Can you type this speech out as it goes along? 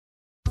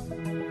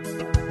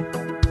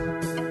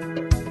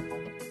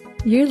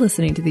You're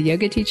listening to the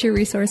Yoga Teacher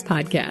Resource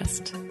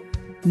Podcast.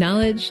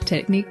 Knowledge,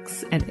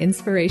 techniques, and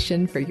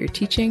inspiration for your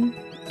teaching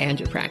and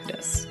your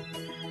practice.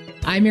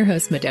 I'm your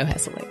host, Mado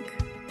Hesselink.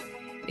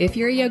 If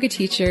you're a yoga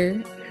teacher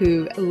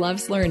who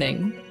loves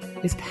learning,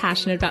 is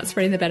passionate about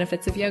spreading the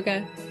benefits of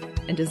yoga,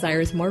 and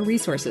desires more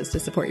resources to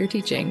support your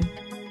teaching,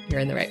 you're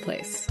in the right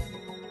place.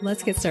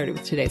 Let's get started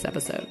with today's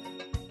episode.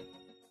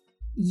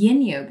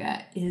 Yin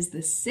yoga is the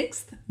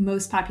 6th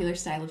most popular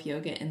style of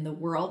yoga in the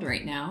world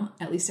right now,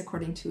 at least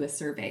according to a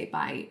survey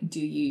by Do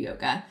You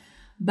Yoga.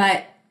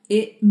 But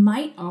it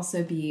might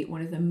also be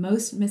one of the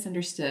most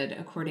misunderstood,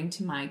 according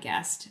to my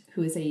guest,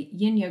 who is a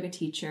yin yoga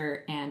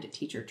teacher and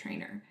teacher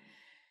trainer.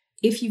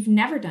 If you've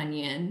never done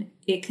yin,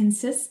 it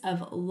consists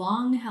of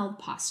long-held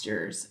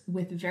postures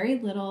with very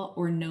little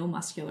or no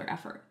muscular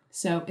effort.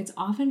 So it's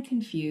often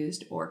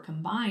confused or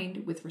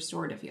combined with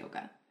restorative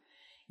yoga.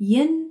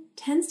 Yin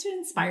tends to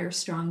inspire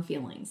strong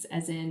feelings,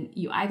 as in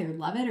you either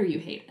love it or you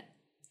hate it.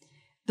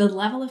 The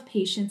level of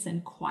patience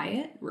and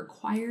quiet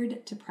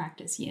required to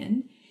practice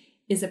yin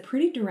is a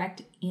pretty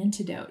direct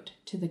antidote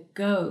to the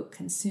go,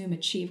 consume,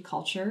 achieve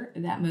culture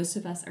that most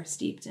of us are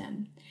steeped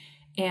in.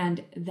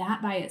 And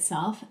that by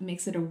itself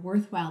makes it a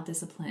worthwhile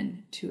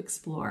discipline to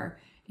explore,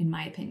 in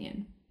my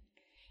opinion.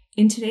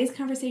 In today's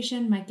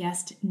conversation, my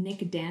guest,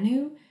 Nick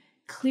Danu,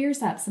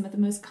 clears up some of the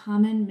most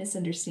common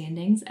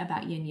misunderstandings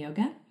about yin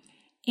yoga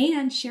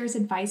and shares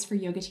advice for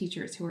yoga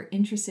teachers who are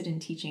interested in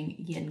teaching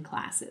yin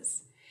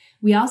classes.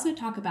 We also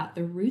talk about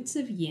the roots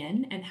of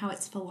yin and how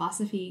its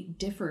philosophy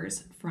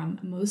differs from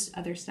most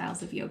other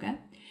styles of yoga.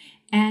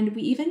 And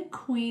we even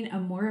coin a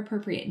more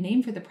appropriate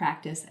name for the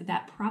practice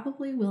that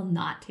probably will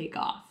not take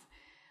off.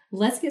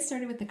 Let's get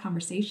started with the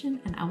conversation,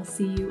 and I will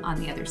see you on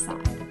the other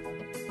side.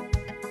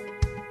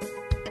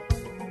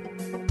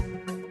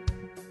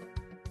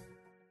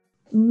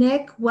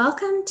 Nick,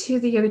 welcome to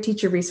the Yoga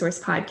Teacher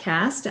Resource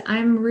Podcast.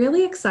 I'm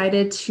really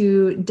excited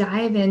to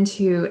dive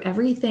into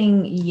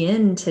everything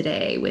yin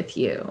today with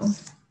you.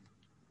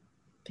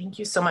 Thank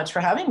you so much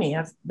for having me.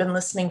 I've been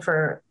listening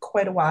for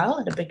quite a while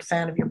and a big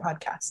fan of your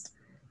podcast.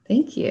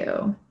 Thank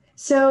you.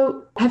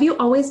 So have you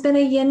always been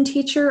a yin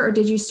teacher, or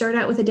did you start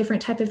out with a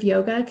different type of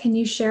yoga? Can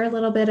you share a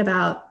little bit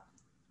about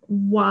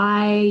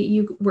why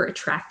you were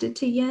attracted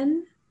to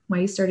yin, why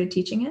you started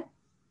teaching it?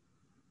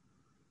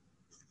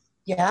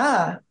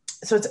 Yeah.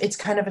 So it's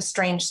kind of a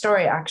strange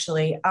story,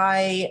 actually.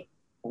 I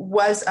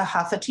was a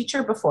hatha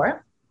teacher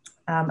before.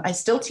 I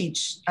still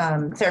teach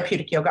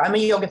therapeutic yoga. I'm a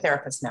yoga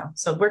therapist now.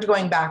 So we're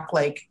going back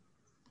like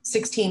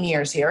 16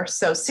 years here.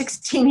 So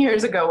 16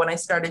 years ago when I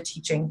started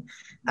teaching,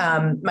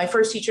 my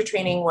first teacher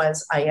training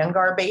was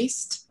Iyengar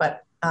based,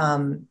 but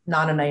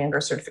not an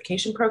Iyengar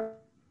certification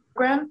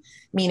program,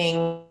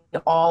 meaning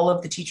all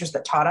of the teachers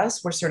that taught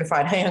us were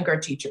certified Iyengar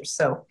teachers.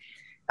 So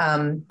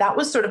that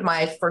was sort of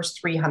my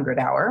first 300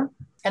 hour.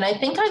 And I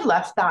think I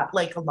left that,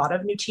 like a lot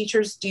of new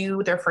teachers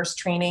do their first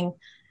training,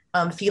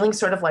 feeling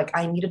sort of like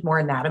I needed more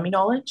anatomy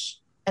knowledge.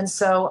 And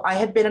so I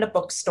had been in a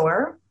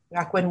bookstore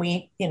back when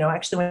we,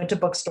 actually went to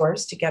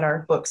bookstores to get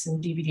our books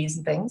and DVDs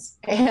and things,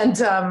 and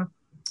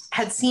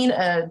had seen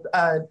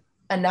a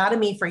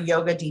anatomy for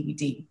yoga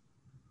DVD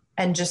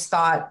and just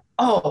thought,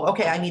 oh,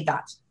 okay, I need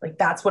that. Like,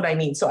 that's what I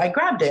need. So I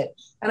grabbed it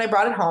and I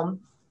brought it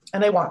home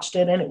and I watched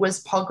it, and it was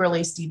Paul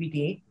Gurley's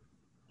DVD.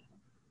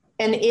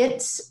 And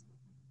it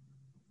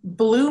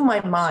blew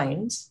my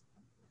mind,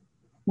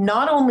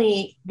 not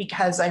only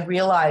because I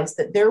realized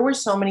that there were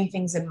so many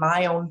things in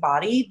my own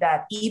body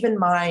that even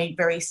my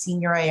very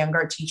senior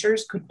Iyengar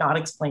teachers could not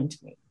explain to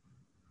me.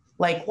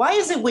 Like, why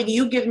is it when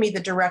you give me the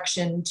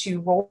direction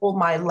to roll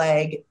my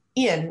leg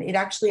in, it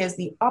actually has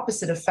the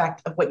opposite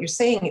effect of what you're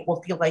saying it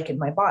will feel like in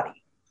my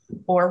body?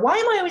 Or why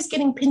am I always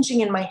getting pinching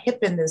in my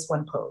hip in this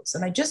one pose?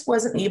 And I just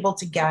wasn't able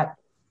to get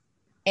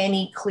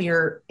any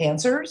clear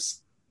answers.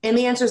 And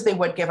the answers they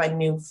would give, I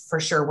knew for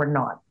sure were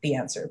not the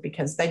answer,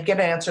 because they'd get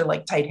an answer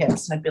like tight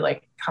hips. And I'd be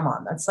like, come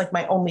on, that's like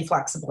my only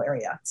flexible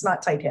area. It's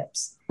not tight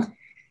hips.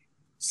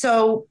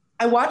 So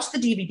I watched the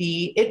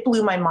DVD. It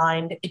blew my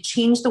mind. It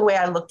changed the way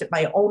I looked at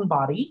my own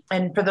body.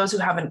 And for those who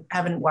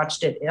haven't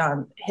watched it,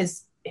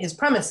 his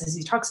premise is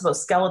he talks about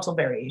skeletal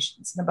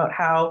variations and about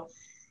how,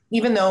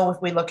 even though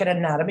if we look at an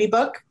anatomy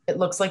book, it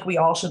looks like we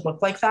all should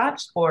look like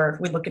that. Or if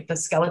we look at the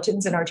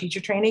skeletons in our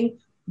teacher training,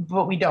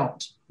 but we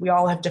don't. We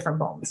all have different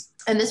bones.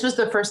 And this was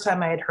the first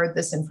time I had heard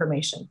this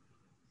information.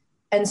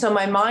 And so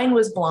my mind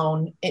was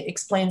blown. It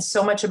explains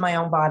so much of my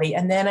own body.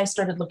 And then I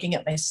started looking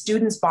at my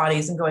students'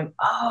 bodies and going,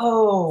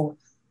 oh,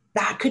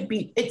 that could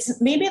be,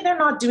 maybe they're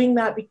not doing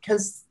that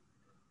because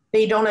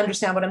they don't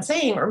understand what I'm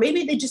saying, or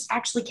maybe they just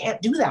actually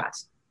can't do that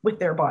with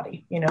their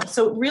body,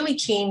 So it really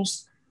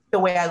changed the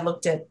way I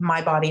looked at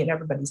my body and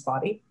everybody's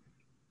body.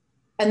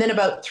 And then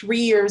about 3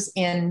 years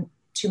into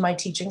my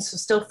teaching, so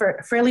still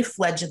fairly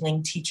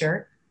fledgling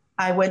teacher,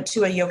 I went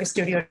to a yoga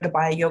studio to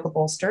buy a yoga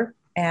bolster.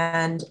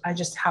 And I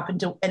just happened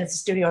to, and it's a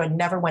studio I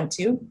never went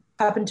to,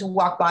 happened to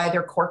walk by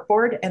their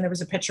corkboard, and there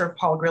was a picture of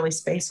Paul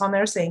Gurley's face on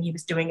there saying he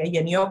was doing a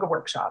yin yoga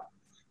workshop.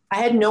 I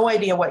had no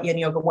idea what yin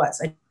yoga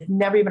was. I had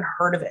never even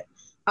heard of it.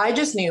 I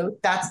just knew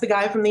that's the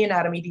guy from the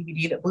anatomy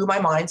DVD that blew my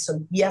mind.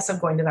 So yes, I'm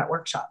going to that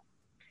workshop.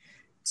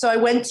 So I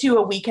went to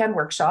a weekend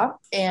workshop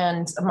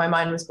and my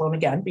mind was blown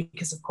again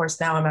because of course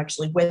now I'm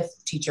actually with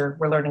a teacher.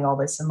 We're learning all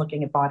this and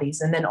looking at bodies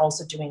and then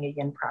also doing a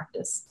yin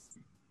practice.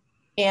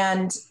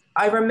 And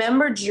I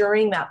remember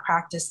during that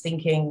practice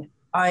thinking,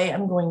 I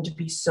am going to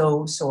be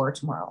so sore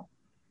tomorrow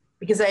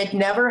because I had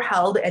never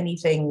held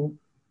anything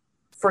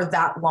for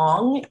that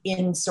long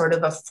in sort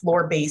of a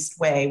floor-based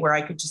way where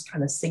I could just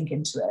kind of sink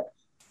into it.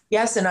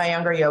 Yes, in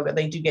Iyengar yoga,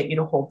 they do get you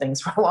to hold things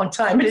for a long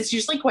time, and it's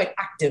usually quite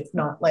active,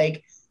 not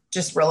like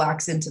just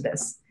relax into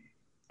this.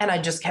 And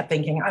I just kept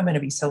thinking, I'm going to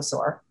be so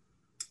sore.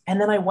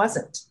 And then I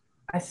wasn't.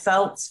 I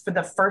felt for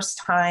the first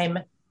time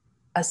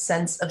a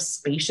sense of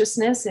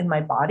spaciousness in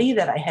my body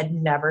that I had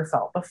never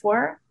felt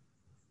before.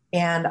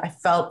 And I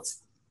felt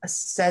a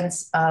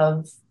sense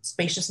of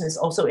spaciousness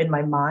also in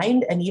my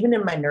mind and even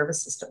in my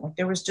nervous system. Like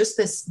there was just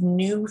this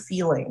new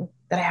feeling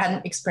that I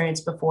hadn't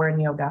experienced before in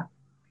yoga.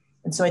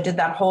 And so I did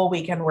that whole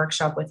weekend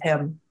workshop with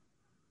him.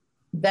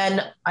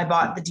 Then I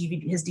bought the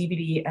DVD, his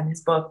DVD and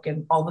his book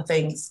and all the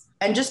things,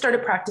 and just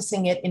started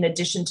practicing it in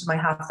addition to my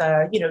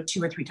hatha,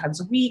 2 or 3 times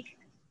a week.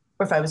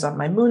 Or if I was on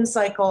my moon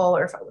cycle,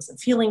 or if I wasn't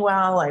feeling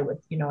well, I would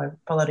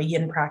pull out a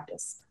yin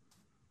practice.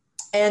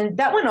 And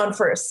that went on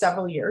for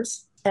several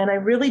years. And I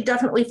really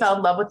definitely fell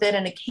in love with it.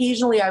 And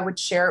occasionally I would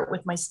share it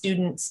with my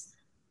students,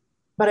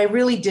 but I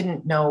really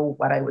didn't know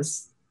what I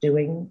was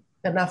doing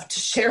enough to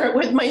share it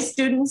with my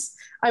students.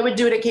 I would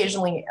do it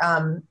occasionally.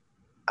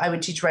 I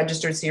would teach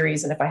registered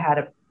series. And if I had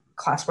a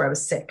class where I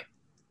was sick,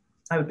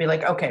 I would be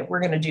like, okay, we're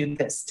going to do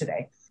this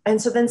today.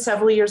 And so then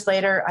several years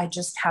later, I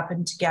just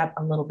happened to get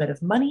a little bit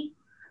of money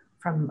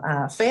from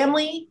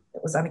family.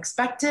 It was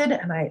unexpected.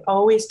 And I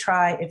always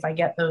try, if I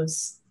get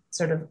those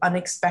sort of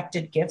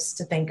unexpected gifts,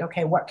 to think,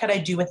 okay, what could I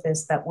do with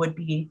this that would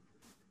be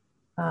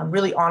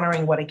really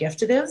honoring what a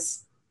gift it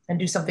is and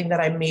do something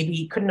that I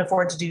maybe couldn't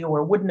afford to do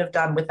or wouldn't have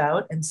done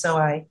without. And so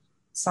I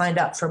signed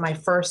up for my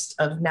first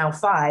of now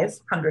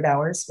 500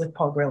 hours with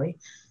Paul Grilly.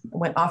 I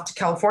went off to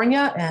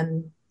California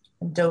and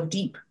dove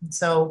deep. And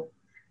so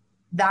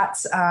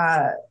that's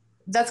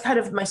kind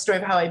of my story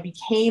of how I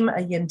became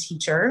a yin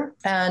teacher.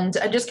 And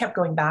I just kept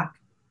going back.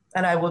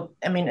 And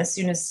as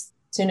soon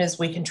as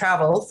we can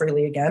travel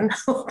freely again,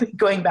 I'll be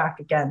going back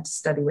again to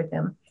study with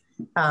him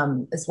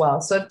as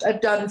well. So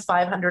I've done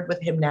 500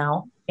 with him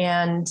now.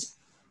 And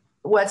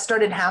what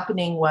started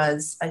happening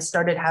was I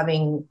started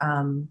having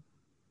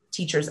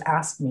teachers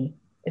ask me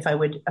if I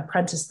would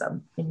apprentice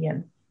them in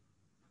yin.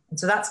 And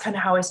so that's kind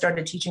of how I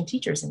started teaching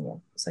teachers in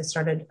yin. So I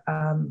started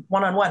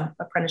one-on-one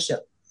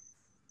apprenticeship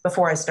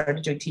before I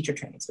started doing teacher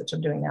trainings, which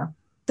I'm doing now.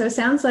 So it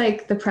sounds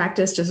like the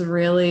practice just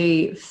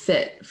really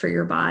fit for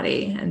your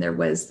body. And there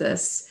was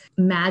this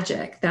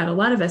magic that a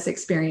lot of us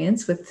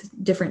experience with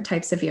different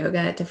types of yoga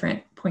at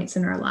different points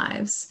in our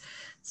lives.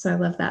 So I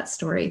love that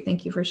story.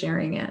 Thank you for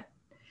sharing it.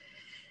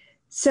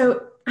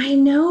 So I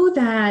know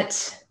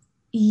that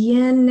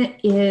yin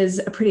is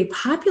a pretty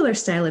popular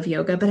style of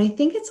yoga, but I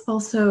think it's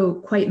also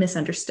quite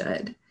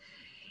misunderstood.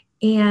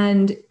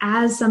 And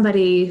as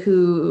somebody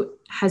who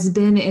has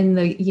been in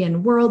the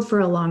yin world for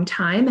a long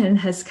time and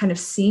has kind of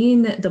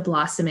seen the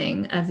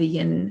blossoming of the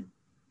yin,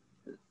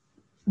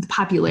 the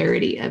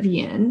popularity of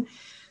yin,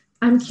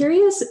 I'm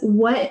curious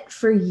what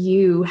for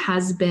you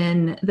has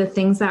been the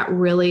things that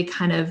really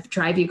kind of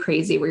drive you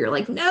crazy where you're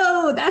like,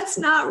 no, that's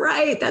not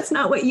right. That's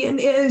not what yin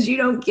is. You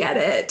don't get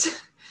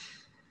it.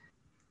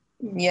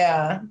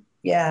 Yeah.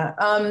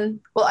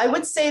 Well, I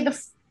would say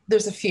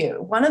there's a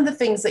few. One of the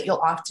things that you'll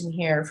often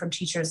hear from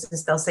teachers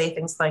is they'll say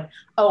things like,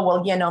 oh,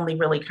 well, yin only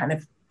really kind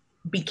of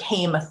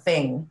became a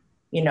thing,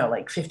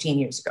 like 15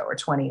 years ago or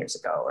 20 years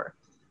ago,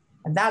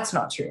 and that's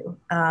not true.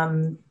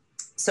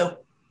 So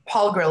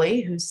Paul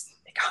Grilly, who's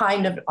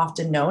kind of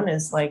often known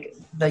as like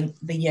the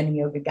yin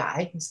yoga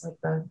guy, he's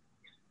like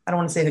I don't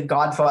want to say the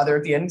godfather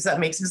of yin because that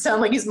makes him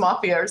sound like he's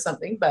mafia or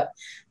something, but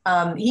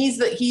he's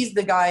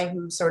the guy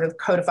who sort of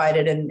codified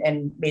it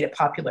and made it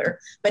popular.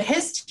 But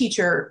his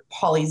teacher,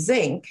 Polly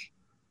Zink,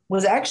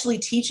 was actually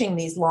teaching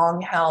these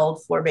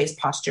long-held floor-based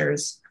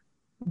postures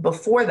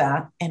before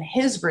that, and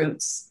his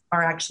roots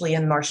are actually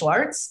in martial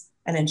arts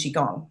and in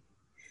Qigong.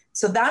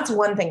 So that's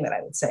one thing that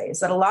I would say is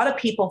that a lot of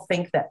people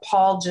think that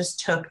Paul just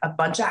took a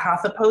bunch of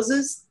hatha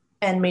poses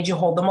and made you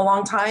hold them a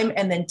long time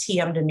and then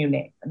TM'd a new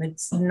name. And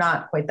it's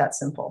not quite that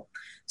simple.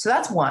 So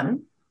that's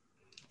one.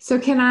 So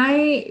can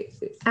I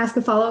ask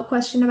a follow-up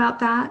question about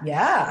that?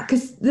 Yeah.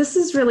 Because this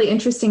is really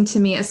interesting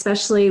to me,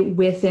 especially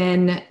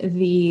within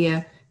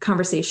the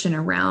conversation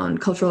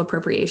around cultural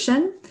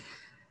appropriation.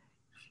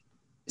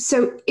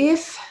 So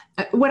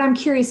what I'm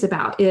curious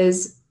about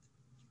is,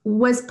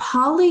 was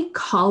Polly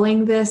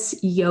calling this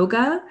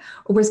yoga,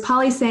 or was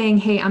Polly saying,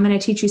 hey, I'm going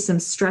to teach you some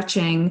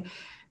stretching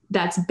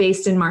that's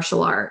based in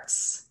martial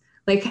arts?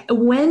 Like,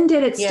 when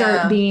did it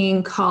start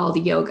being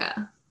called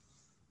yoga?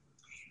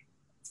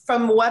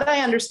 From what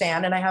I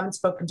understand, and I haven't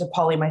spoken to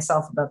Polly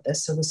myself about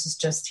this, so this is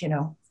just,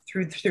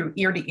 through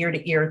ear to ear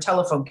to ear,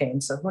 telephone came,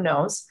 so who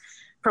knows.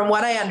 from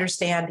what I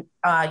understand,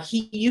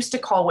 he used to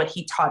call what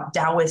he taught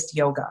Taoist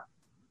yoga.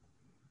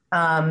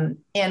 And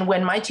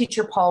when my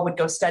teacher, Paul, would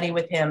go study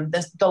with him,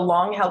 the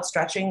long held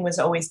stretching was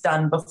always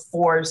done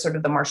before sort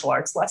of the martial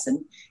arts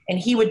lesson. And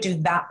he would do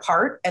that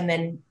part and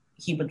then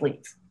he would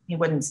leave. He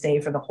wouldn't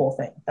stay for the whole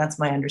thing. That's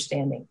my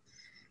understanding.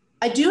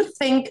 I do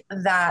think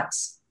that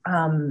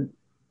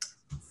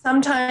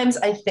sometimes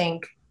I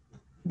think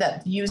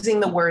that using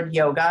the word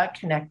yoga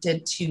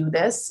connected to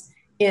this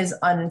is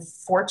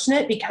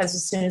unfortunate, because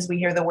as soon as we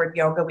hear the word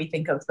yoga, we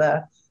think of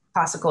the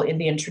classical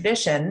Indian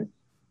tradition.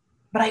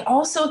 But I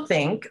also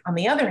think, on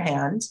the other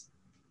hand,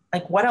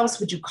 like, what else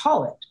would you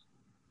call it?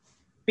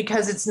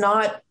 Because it's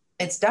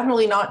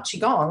definitely not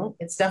Qigong.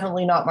 It's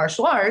definitely not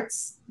martial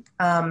arts.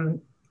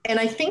 And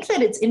I think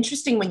that it's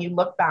interesting when you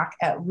look back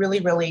at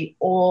really, really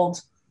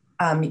old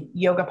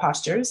yoga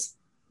postures,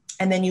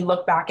 and then you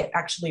look back at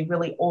actually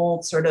really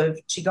old sort of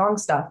Qigong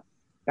stuff,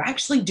 they're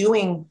actually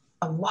doing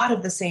a lot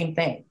of the same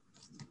thing.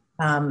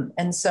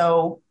 And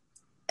so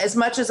as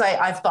much as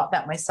I've thought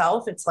that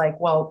myself, it's like,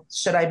 well,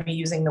 should I be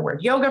using the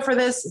word yoga for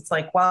this? It's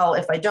like, well,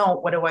 if I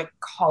don't, what do I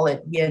call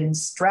it? Yin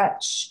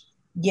stretch,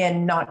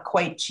 yin not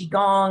quite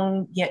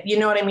Qigong. You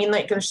know what I mean?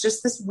 Like, there's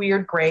just this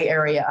weird gray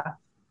area.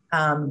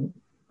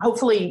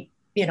 Hopefully,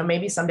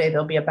 maybe someday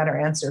there'll be a better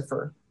answer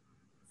for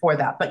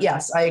that. But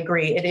yes, I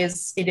agree. It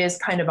is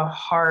kind of a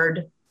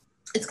hard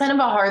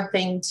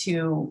thing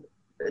to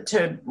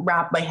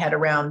wrap my head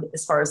around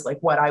as far as like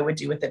what I would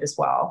do with it as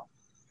well.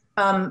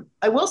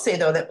 I will say,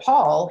 though, that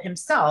Paul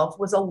himself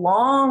was a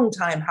long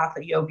time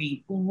Hatha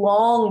yogi,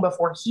 long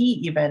before he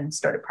even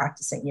started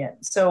practicing yin.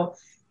 So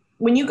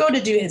when you go to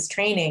do his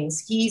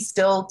trainings, he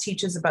still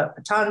teaches about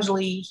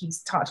Patanjali. He's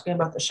talking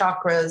about the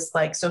chakras.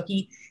 So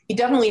he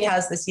definitely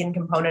has this yin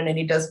component, and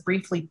he does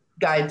briefly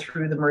guide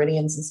through the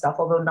meridians and stuff,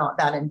 although not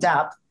that in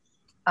depth.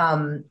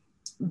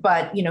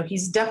 But,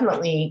 he's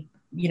definitely,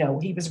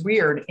 he was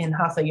reared in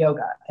Hatha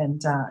yoga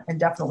and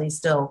definitely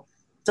still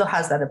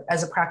has that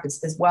as a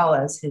practice, as well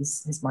as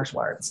his martial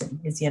arts and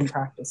his yin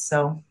practice.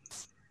 So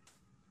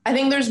I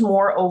think there's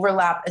more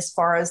overlap as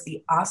far as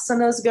the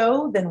asanas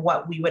go than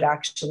what we would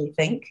actually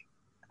think.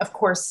 Of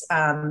course,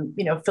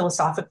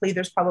 philosophically,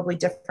 there's probably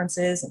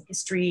differences in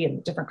history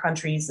and different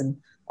countries and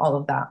all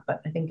of that.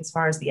 But I think as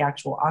far as the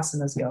actual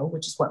asanas go,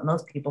 which is what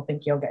most people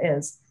think yoga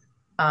is,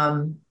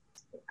 I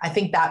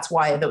think that's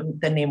why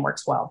the name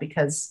works well,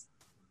 because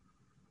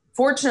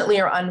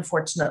fortunately or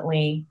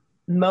unfortunately,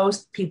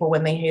 most people,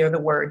 when they hear the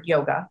word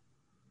yoga,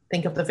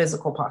 think of the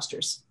physical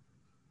postures.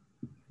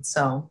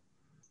 So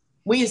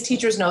we as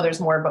teachers know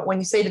there's more, but when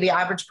you say to the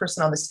average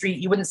person on the street,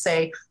 you wouldn't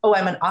say, oh,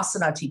 I'm an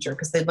asana teacher,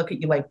 because they'd look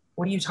at you like,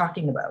 what are you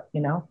talking about?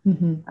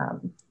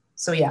 Mm-hmm.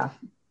 So yeah.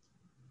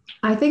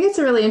 I think it's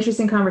a really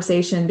interesting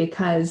conversation,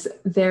 because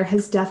there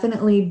has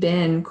definitely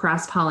been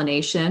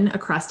cross-pollination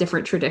across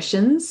different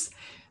traditions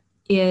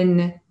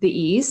in the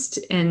East.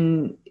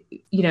 And,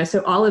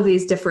 so all of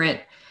these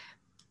different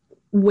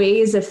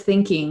ways of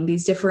thinking,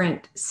 these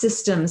different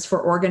systems for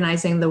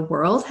organizing the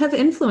world have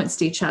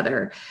influenced each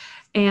other.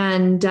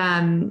 And,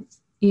 I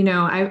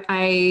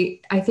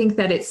think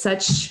that it's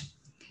such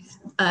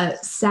a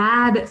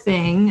sad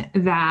thing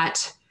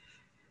that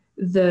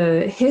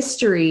the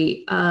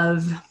history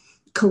of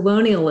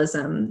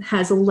colonialism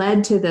has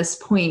led to this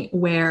point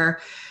where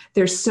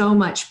there's so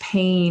much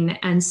pain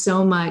and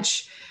so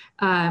much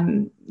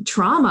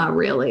trauma,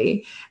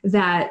 really,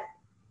 that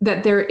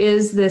there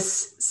is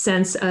this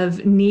sense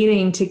of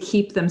needing to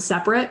keep them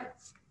separate,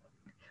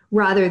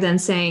 rather than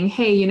saying,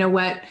 hey, you know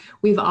what,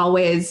 we've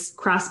always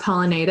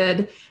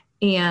cross-pollinated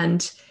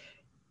and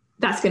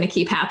that's going to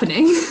keep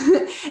happening.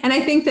 And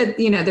I think that,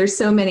 there's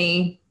so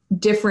many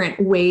different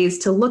ways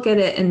to look at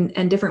it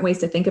and different ways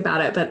to think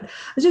about it. But I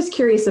was just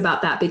curious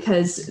about that,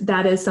 because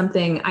that is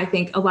something I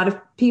think a lot of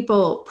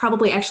people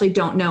probably actually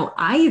don't know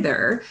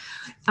either.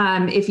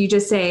 If you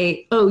just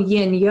say, oh,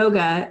 yin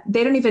yoga,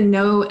 they don't even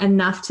know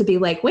enough to be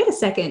like, wait a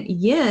second,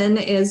 yin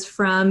is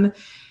from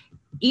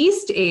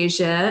East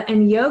Asia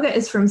and yoga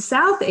is from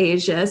South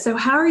Asia. So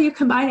how are you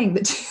combining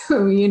the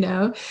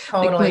two,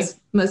 Totally. Like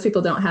most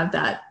people don't have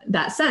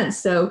that sense.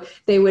 So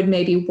they would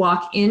maybe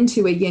walk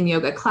into a yin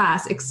yoga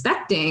class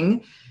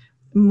expecting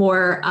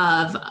more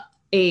of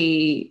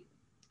a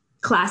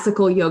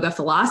classical yoga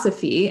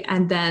philosophy,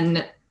 and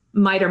then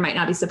might or might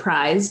not be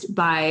surprised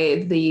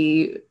by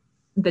the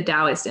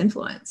Taoist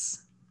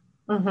influence.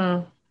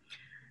 Mm-hmm.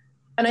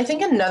 And I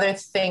think another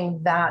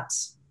thing that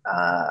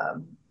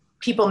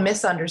people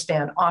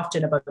misunderstand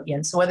often about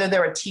yin. So whether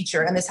they're a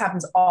teacher, and this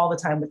happens all the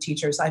time with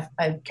teachers, I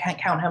can't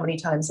count how many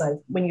times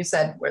when you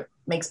said, where it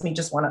makes me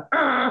just want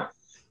to,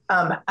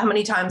 how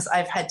many times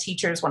I've had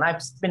teachers when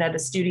I've been at a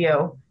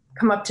studio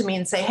come up to me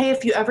and say, hey,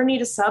 if you ever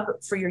need a sub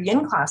for your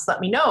yin class, let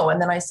me know.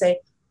 And then I say,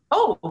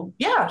 oh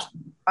yeah,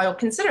 I'll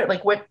consider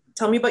it.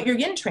 Tell me about your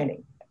yin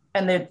training.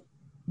 And the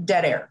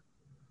dead air,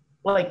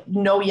 like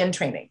no yin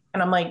training.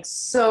 And I'm like,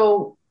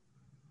 so,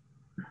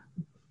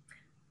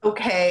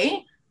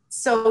 okay.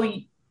 So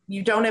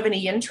you don't have any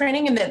yin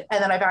training? And then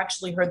I've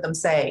actually heard them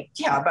say,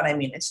 yeah, but I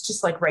mean, it's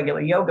just like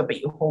regular yoga, but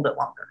you hold it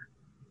longer.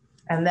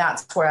 And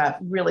that's where I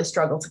really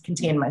struggle to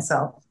contain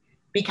myself,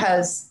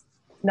 because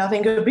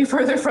nothing could be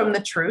further from the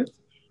truth.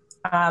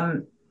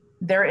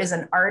 There is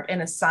an art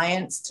and a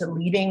science to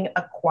leading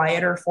a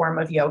quieter form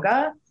of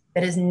yoga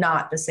that is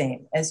not the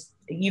same. As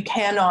you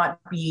cannot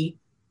be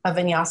a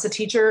vinyasa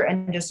teacher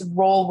and just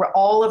roll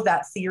all of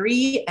that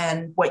theory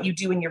and what you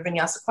do in your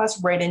vinyasa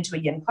class right into a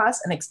yin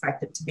class and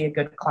expect it to be a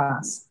good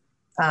class.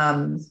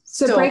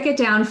 So break it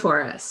down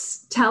for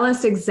us. Tell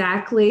us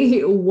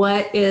exactly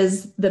what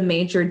is the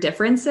major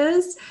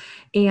differences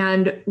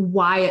and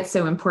why it's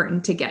so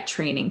important to get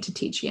training to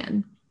teach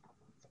yin.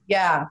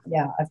 Yeah,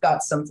 I've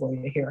got some for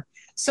you here.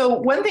 So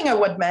one thing I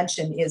would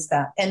mention is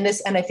that, and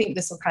I think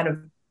this will kind of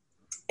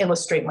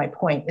illustrate my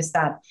point, is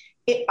that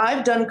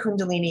I've done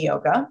Kundalini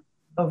yoga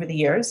over the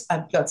years.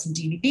 I've got some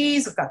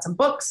DVDs, I've got some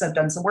books, I've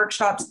done some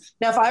workshops.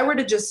 Now, if I were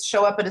to just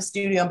show up at a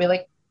studio and be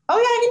like, oh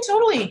yeah, I can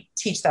totally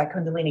teach that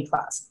Kundalini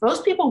class,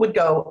 most people would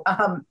go,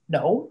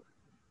 no.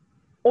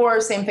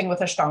 Or same thing with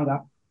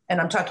Ashtanga. And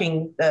I'm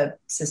talking the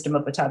system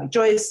of Batavi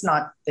Joyce,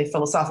 not the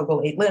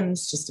philosophical 8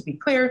 limbs, just to be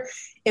clear.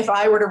 If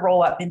I were to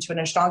roll up into an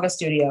Ashtanga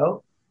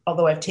studio,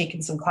 although I've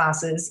taken some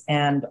classes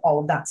and all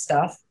of that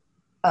stuff,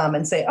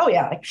 and say, oh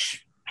yeah,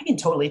 I can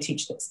totally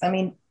teach this. I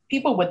mean,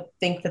 people would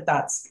think that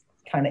that's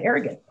kind of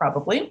arrogant,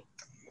 probably.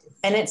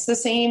 And it's the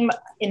same,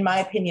 in my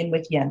opinion,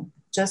 with yin.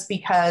 Just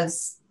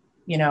because,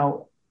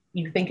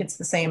 you think it's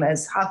the same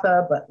as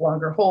hatha, but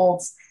longer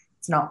holds,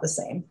 it's not the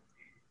same.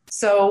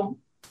 So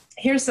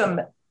here's some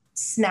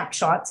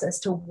snapshots as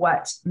to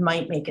what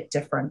might make it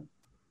different.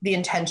 The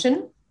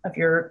intention of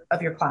your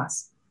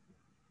class.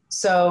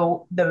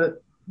 So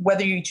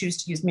whether you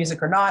choose to use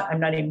music or not, I'm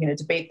not even going to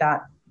debate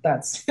that.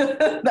 That's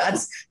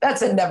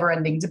that's a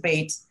never-ending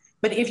debate.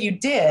 But if you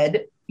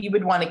did, you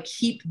would want to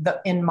keep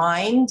in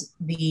mind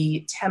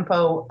the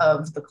tempo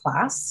of the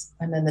class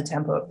and then the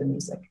tempo of the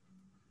music.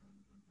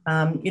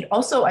 You'd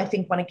also, I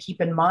think, want to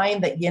keep in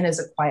mind that yin is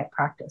a quiet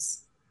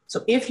practice.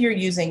 So if you're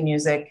using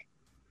music,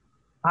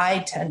 I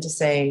tend to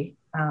say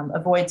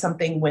avoid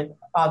something with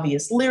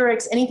obvious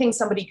lyrics, anything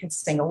somebody could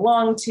sing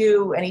along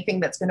to, anything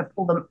that's going to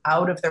pull them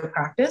out of their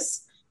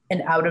practice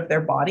and out of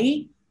their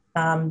body,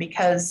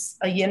 because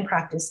a yin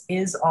practice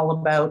is all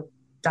about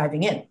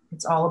diving in.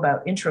 It's all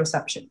about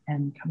introception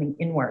and coming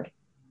inward.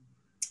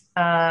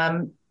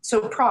 So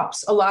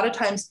props, a lot of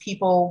times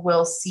people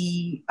will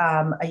see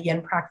a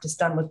yin practice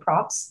done with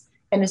props.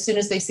 And as soon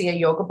as they see a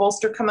yoga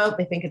bolster come out,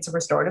 they think it's a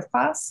restorative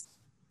class.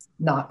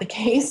 Not the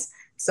case.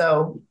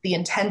 So the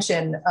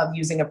intention of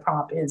using a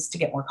prop is to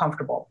get more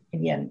comfortable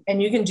in yin.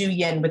 And you can do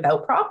yin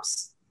without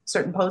props,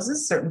 certain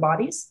poses, certain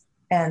bodies,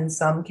 and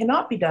some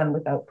cannot be done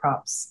without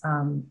props,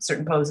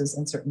 certain poses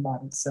and certain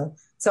bodies.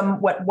 So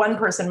what one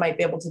person might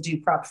be able to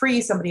do prop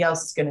free, somebody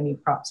else is going to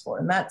need props for.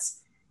 And that's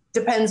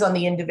depends on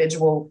the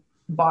individual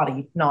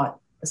body, not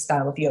a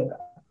style of yoga.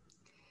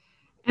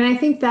 And I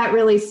think that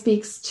really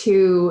speaks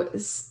to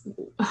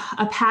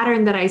a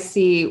pattern that I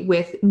see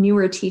with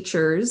newer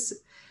teachers,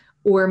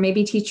 or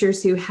maybe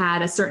teachers who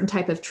had a certain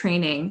type of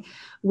training,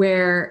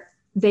 where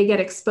they get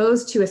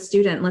exposed to a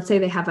student. Let's say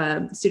they have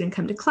a student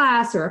come to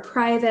class or a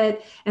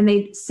private, and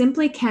they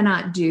simply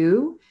cannot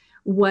do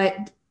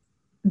what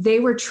they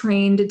were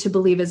trained to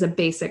believe is a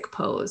basic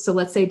pose. So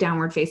let's say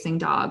downward facing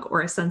dog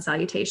or a sun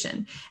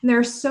salutation. And there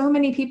are so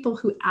many people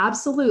who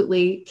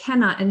absolutely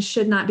cannot and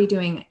should not be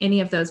doing any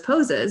of those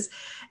poses.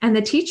 And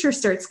the teacher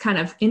starts kind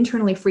of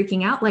internally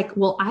freaking out, like,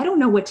 well, I don't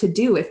know what to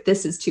do if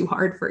this is too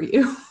hard for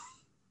you.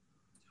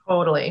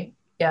 Totally.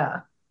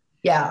 Yeah.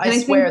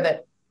 I swear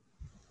that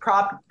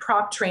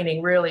prop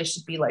training really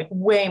should be like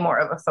way more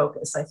of a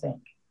focus, I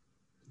think.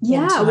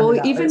 Yeah.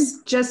 Well, even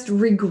just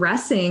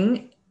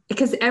regressing,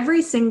 because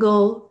every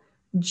single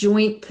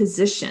joint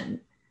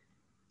position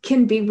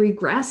can be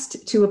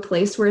regressed to a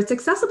place where it's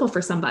accessible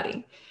for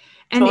somebody.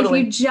 And If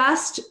you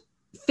just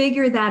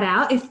figure that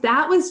out, if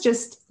that was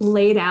just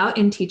laid out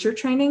in teacher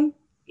training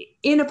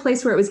in a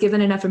place where it was given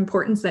enough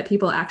importance that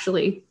people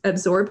actually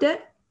absorbed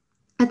it,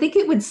 I think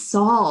it would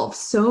solve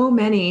so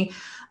many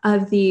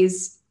of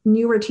these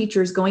newer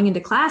teachers going into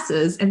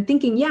classes and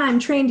thinking, yeah, I'm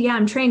trained.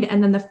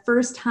 And then the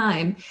first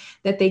time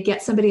that they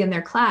get somebody in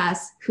their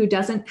class who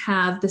doesn't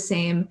have the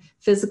same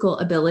physical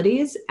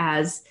abilities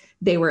as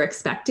they were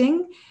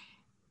expecting,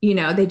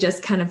 they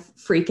just kind of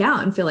freak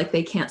out and feel like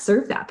they can't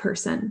serve that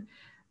person.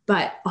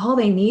 But all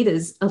they need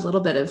is a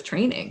little bit of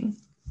training.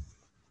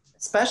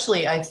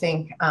 Especially, I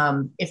think,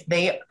 if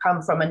they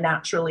come from a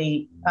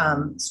naturally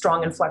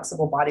strong and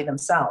flexible body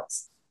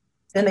themselves,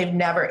 then they've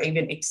never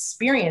even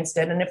experienced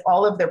it. And if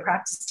all of their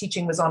practice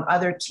teaching was on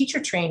other teacher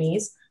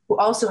trainees who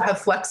also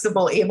have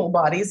flexible, able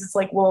bodies, it's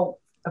like, well,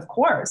 of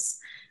course.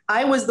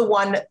 I was the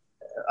one,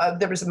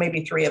 there was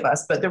maybe 3 of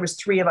us, but there was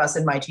 3 of us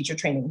in my teacher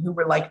training who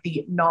were like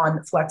the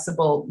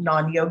non-flexible,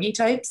 non-yogi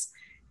types.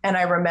 And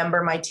I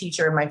remember my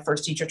teacher in my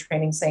first teacher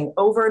training saying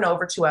over and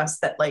over to us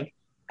that, like,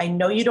 I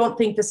know you don't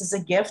think this is a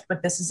gift,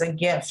 but this is a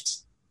gift.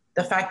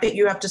 The fact that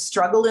you have to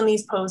struggle in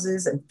these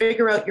poses and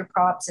figure out your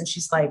props. And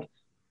she's like,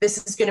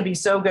 this is going to be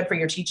so good for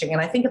your teaching. And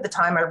I think at the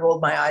time I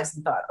rolled my eyes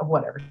and thought, oh,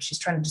 whatever, she's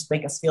trying to just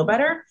make us feel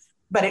better.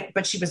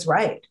 But she was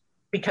right.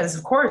 because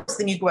of course,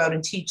 then you go out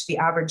and teach the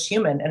average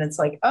human and it's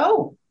like,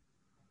 oh,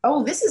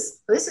 this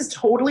is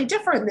totally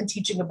different than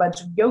teaching a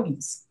bunch of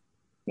yogis.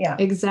 Yeah,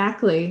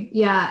 exactly.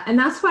 Yeah. And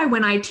that's why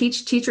when I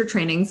teach teacher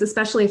trainings,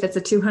 especially if it's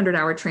a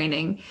 200-hour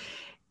training,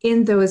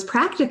 in those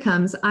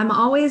practicums, I'm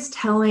always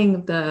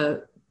telling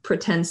the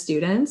pretend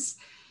students,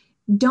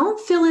 don't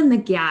fill in the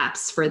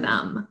gaps for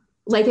them.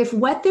 Like if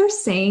what they're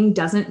saying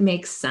doesn't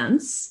make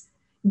sense,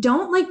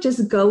 don't like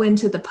just go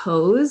into the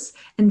pose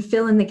and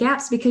fill in the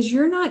gaps, because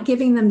you're not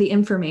giving them the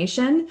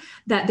information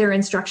that their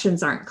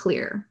instructions aren't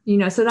clear.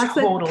 So that's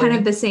kind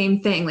of the same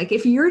thing. Like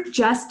if you're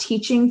just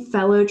teaching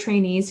fellow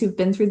trainees who've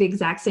been through the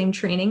exact same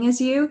training as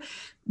you,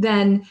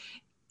 then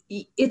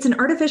it's an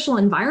artificial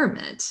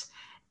environment.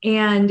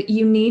 And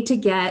you need to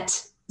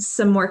get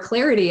some more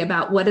clarity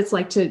about what it's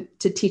like to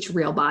teach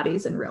real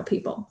bodies and real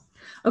people.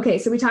 Okay,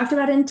 so we talked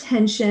about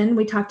intention.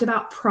 We talked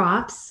about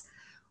props.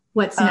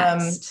 What's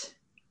next?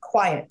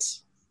 Quiet.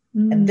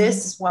 And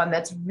this is one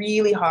that's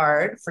really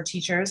hard for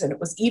teachers. And it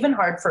was even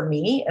hard for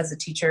me as a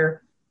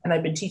teacher, and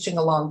I've been teaching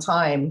a long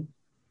time.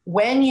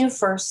 When you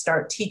first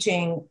start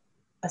teaching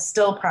a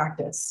still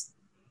practice,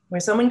 where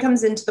someone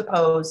comes into the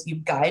pose,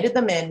 you've guided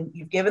them in,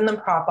 you've given them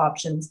prop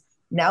options.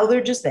 Now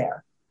they're just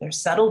there. They're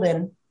settled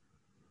in.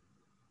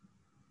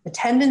 The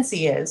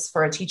tendency is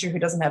for a teacher who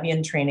doesn't have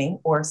yin training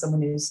or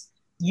someone who's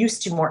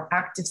used to more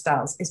active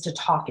styles is to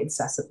talk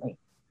incessantly,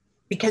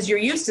 because you're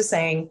used to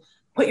saying,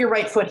 put your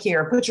right foot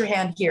here, put your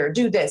hand here,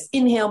 do this,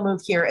 inhale,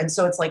 move here. And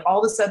so it's like all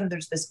of a sudden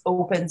there's this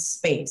open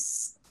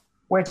space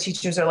where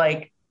teachers are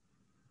like,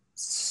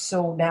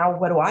 so now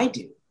what do I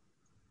do?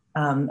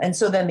 And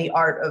so then the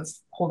art of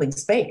holding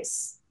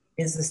space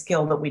is the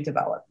skill that we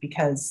develop,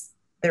 because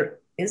there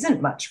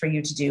isn't much for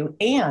you to do.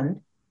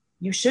 And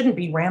you shouldn't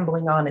be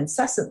rambling on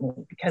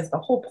incessantly, because the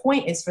whole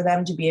point is for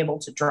them to be able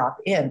to drop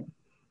in.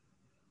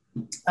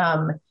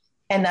 And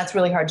that's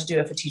really hard to do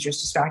if a teacher's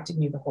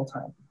distracting you the whole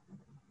time.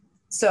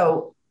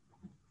 So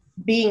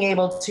being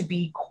able to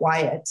be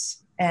quiet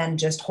and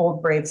just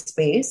hold brave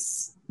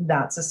space,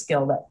 that's a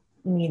skill that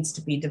needs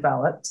to be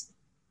developed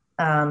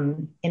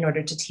in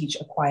order to teach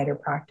a quieter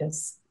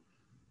practice.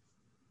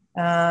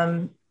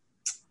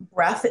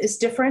 Breath is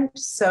different.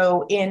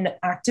 So in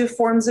active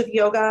forms of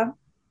yoga,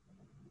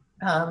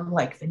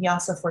 like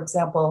vinyasa, for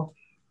example,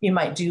 you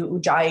might do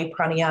ujjayi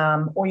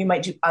pranayam, or you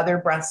might do other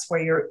breaths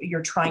where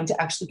you're trying to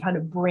actually kind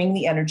of bring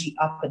the energy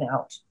up and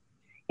out.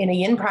 In a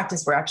yin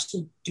practice, we're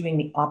actually doing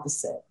the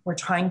opposite. We're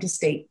trying to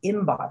stay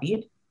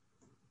embodied.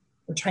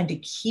 We're trying to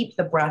keep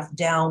the breath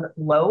down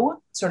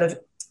low, sort of,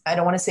 I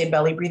don't want to say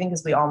belly breathing,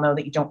 because we all know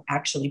that you don't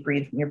actually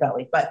breathe from your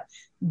belly, but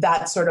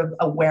that sort of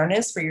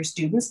awareness for your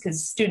students,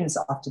 because students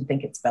often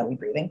think it's belly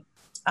breathing,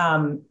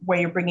 where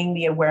you're bringing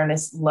the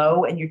awareness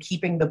low and you're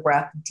keeping the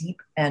breath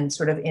deep and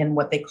sort of in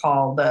what they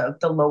call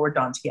the lower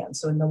dantian,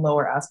 so in the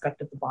lower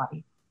aspect of the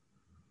body.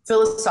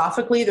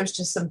 Philosophically, there's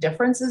just some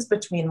differences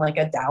between like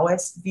a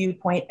Taoist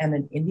viewpoint and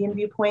an Indian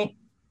viewpoint.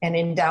 And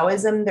in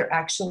Taoism, they're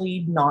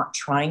actually not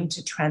trying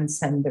to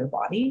transcend their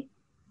body.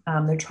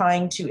 They're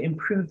trying to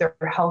improve their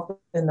health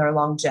and their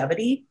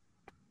longevity.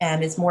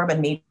 And it's more of a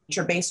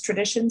nature-based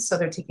tradition. So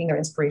they're taking their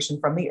inspiration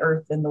from the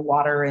earth and the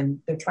water,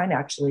 and they're trying to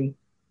actually,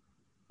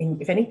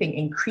 if anything,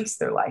 increase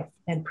their life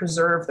and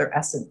preserve their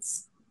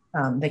essence.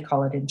 They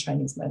call it in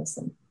Chinese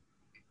medicine.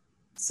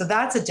 So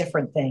that's a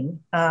different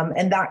thing.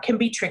 And that can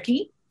be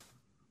tricky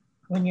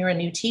when you're a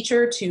new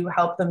teacher, to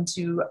help them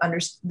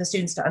the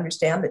students to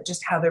understand that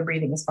just how they're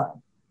breathing is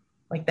fine.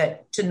 Like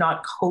that, to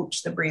not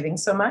coach the breathing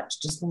so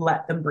much, just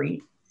let them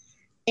breathe.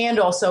 And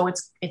also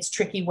it's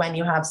tricky when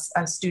you have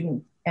a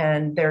student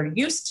and they're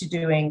used to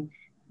doing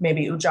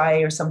maybe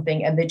ujjayi or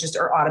something, and they just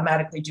are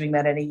automatically doing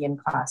that in a yin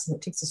class. And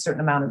it takes a certain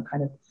amount of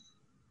kind of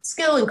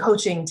skill and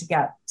coaching to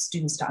get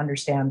students to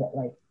understand that,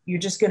 like, you're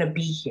just going to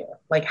be here.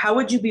 Like, how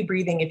would you be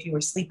breathing if you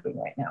were sleeping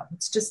right now?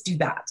 Let's just do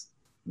that.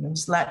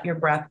 Just let your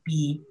breath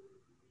be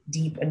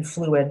deep and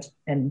fluid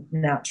and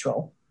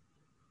natural.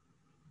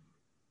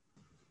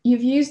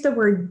 You've used the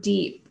word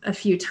deep a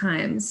few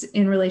times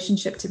in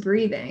relationship to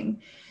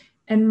breathing.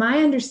 And my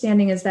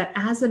understanding is that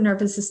as the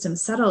nervous system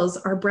settles,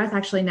 our breath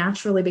actually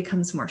naturally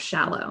becomes more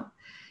shallow.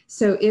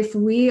 So if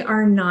we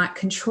are not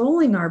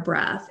controlling our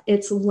breath,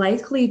 it's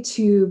likely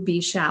to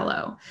be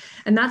shallow.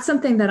 And that's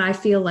something that I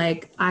feel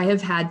like I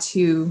have had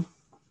to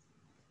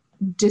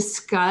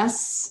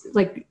discuss,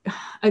 like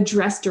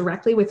address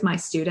directly with my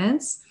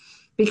students,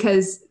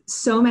 because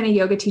so many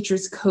yoga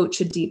teachers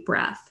coach a deep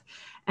breath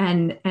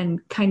and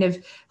kind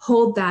of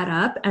hold that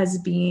up as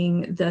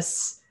being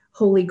this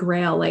holy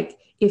grail. Like,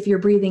 if you're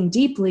breathing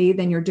deeply,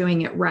 then you're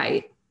doing it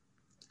right.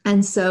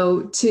 And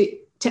so to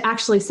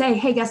actually say,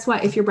 hey, guess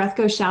what? If your breath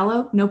goes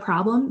shallow, no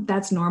problem.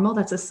 That's normal.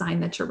 That's a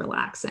sign that you're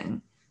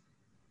relaxing.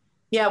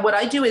 Yeah, what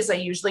I do is I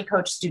usually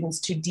coach students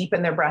to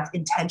deepen their breath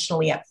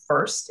intentionally at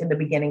first in the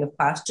beginning of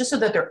class, just so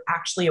that they're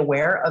actually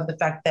aware of the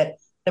fact that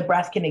the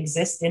breath can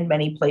exist in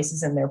many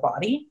places in their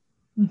body.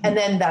 Mm-hmm. And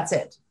then that's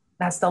it.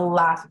 That's the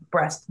last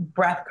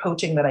breath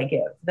coaching that I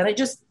give. Then I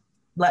just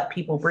let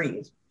people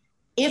breathe.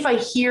 If I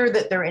hear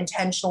that they're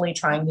intentionally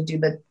trying to do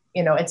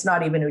It's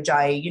not even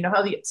Ujjayi. You know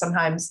how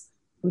sometimes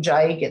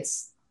Ujjayi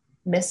gets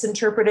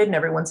misinterpreted and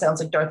everyone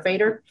sounds like Darth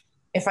Vader?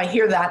 If I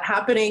hear that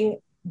happening,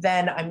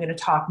 then I'm going to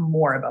talk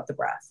more about the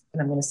breath.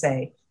 And I'm going to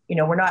say,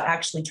 we're not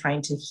actually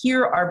trying to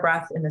hear our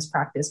breath in this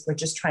practice. We're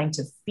just trying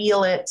to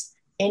feel it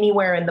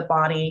anywhere in the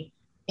body.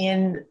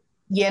 In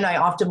Yin, I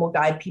often will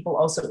guide people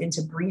also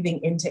into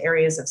breathing into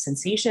areas of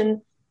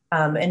sensation,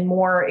 and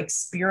more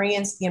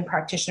experienced Yin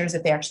practitioners,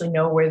 if they actually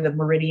know where the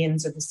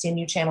meridians or the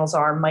sinew channels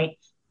are, might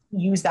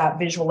use that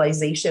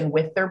visualization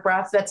with their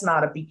breath. That's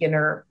not a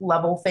beginner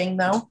level thing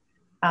though.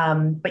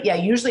 But yeah,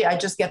 usually I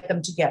just get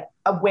them to get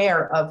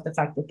aware of the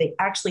fact that they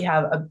actually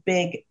have a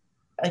big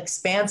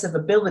expansive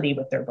ability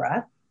with their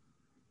breath.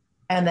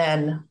 And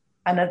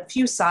a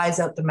few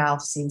sighs out the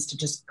mouth seems to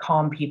just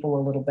calm people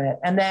a little bit.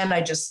 And then I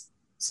just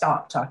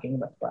stop talking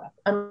about the breath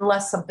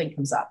unless something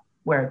comes up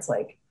where it's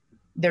like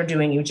they're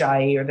doing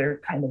Ujjayi or they're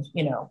kind of,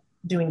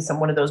 doing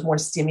one of those more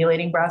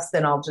stimulating breaths.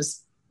 Then I'll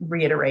just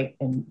reiterate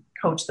and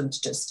coach them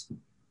to just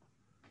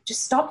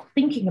stop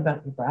thinking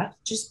about your breath.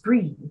 Just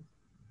breathe.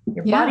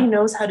 Your body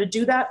knows how to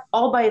do that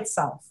all by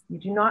itself. You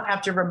do not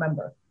have to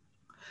remember.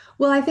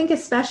 Well, I think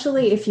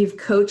especially if you've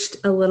coached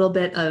a little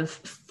bit of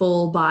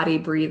full body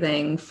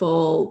breathing,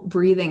 full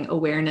breathing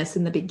awareness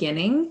in the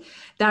beginning,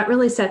 that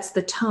really sets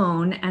the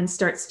tone and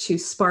starts to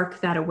spark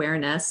that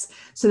awareness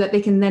so that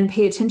they can then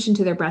pay attention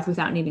to their breath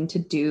without needing to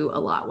do a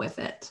lot with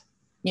it.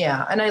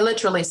 Yeah. And I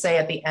literally say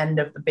at the end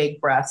of the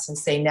big breaths and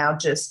say, now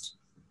just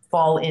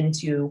fall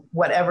into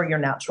whatever your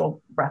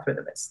natural breath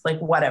rhythm is, like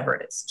whatever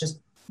it is. Just,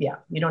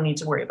 you don't need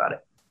to worry about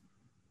it.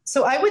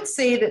 So I would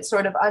say that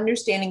sort of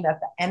understanding that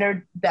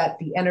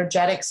the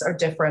energetics are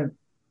different,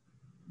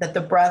 that the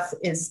breath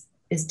is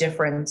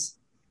different,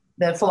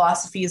 the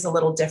philosophy is a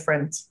little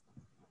different.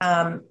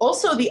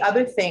 Also, the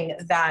other thing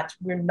that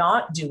we're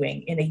not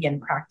doing in a Yin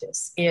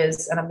practice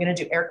is, and I'm going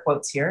to do air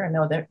quotes here, I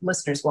know that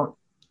listeners won't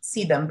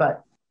see them,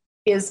 but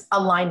is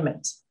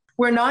alignment.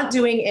 We're not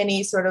doing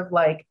any sort of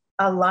like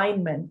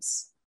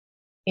alignments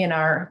in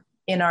our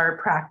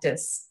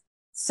practice.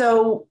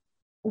 So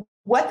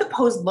what the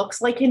pose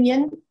looks like in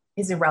Yin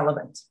is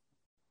irrelevant.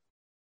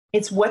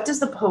 It's what does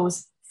the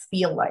pose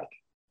feel like?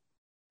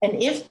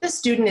 And if the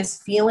student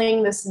is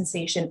feeling the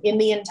sensation in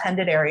the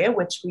intended area,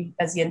 which we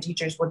as Yin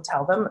teachers would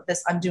tell them,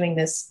 I'm doing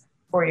this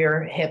for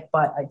your hip,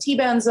 butt, IT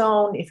band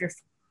zone. If you're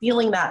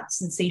feeling that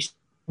sensation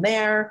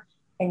there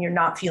and you're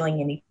not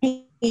feeling any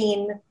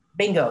pain,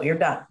 bingo, you're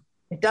done.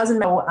 It doesn't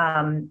know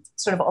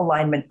sort of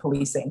alignment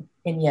policing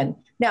in Yin.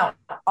 Now,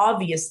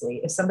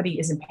 obviously, if somebody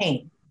is in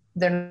pain,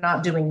 they're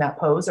not doing that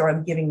pose, or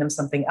I'm giving them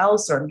something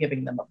else, or I'm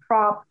giving them a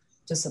prop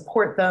to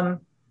support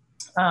them.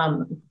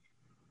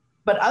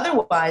 But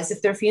otherwise,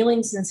 if they're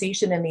feeling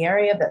sensation in the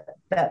area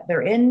that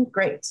they're in,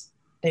 great,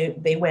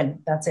 they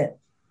win. That's it.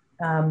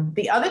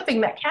 The other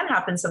thing that can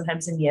happen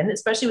sometimes in Yin,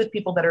 especially with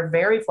people that are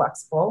very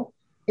flexible,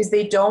 is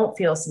they don't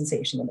feel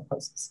sensation in the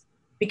poses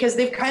because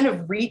they've kind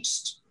of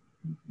reached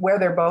where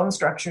their bone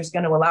structure is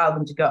going to allow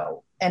them to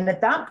go. And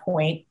at that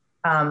point,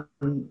 I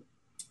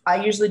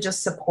usually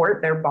just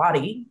support their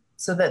body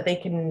so that they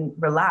can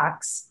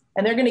relax,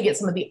 and they're going to get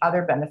some of the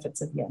other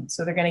benefits of Yin.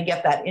 So they're going to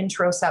get that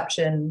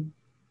interoception.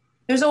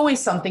 There's always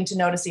something to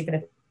notice, even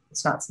if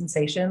it's not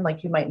sensation.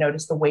 Like you might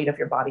notice the weight of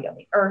your body on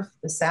the earth,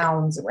 the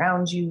sounds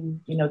around you,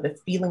 the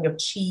feeling of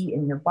chi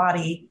in your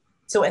body.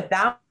 So at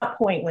that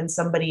point, when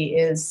somebody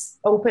is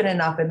open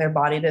enough in their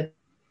body to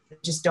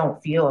just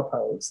don't feel a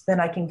pose,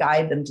 then I can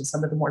guide them to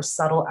some of the more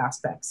subtle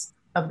aspects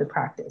of the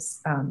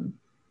practice.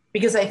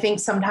 Because I think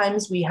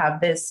sometimes we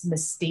have this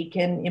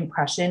mistaken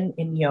impression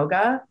in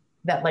yoga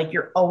that like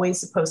you're always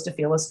supposed to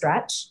feel a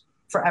stretch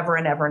forever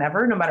and ever and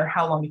ever, no matter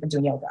how long you've been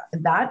doing yoga.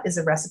 And that is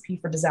a recipe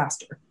for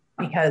disaster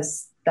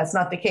because that's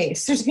not the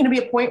case. There's going to be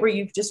a point where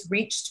you've just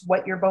reached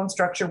what your bone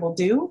structure will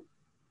do.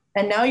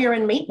 And now you're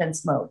in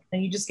maintenance mode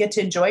and you just get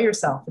to enjoy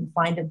yourself and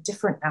find a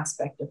different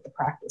aspect of the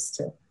practice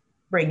to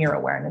bring your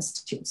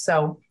awareness to.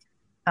 So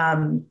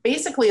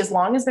basically, as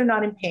long as they're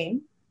not in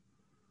pain,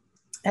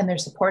 and they're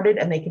supported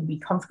and they can be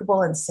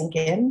comfortable and sink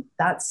in,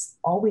 that's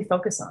all we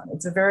focus on.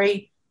 It's a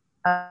very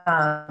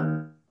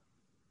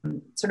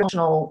sort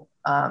of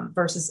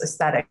versus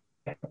aesthetic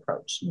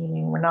approach,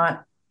 meaning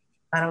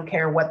I don't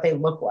care what they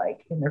look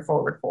like in their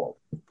forward fold.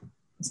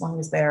 As long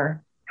as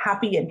they're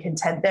happy and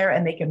content there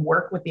and they can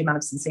work with the amount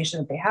of sensation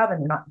that they have and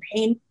they're not in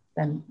pain,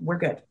 then we're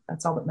good.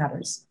 That's all that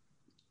matters.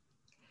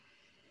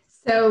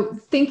 So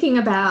thinking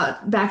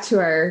about back to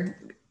our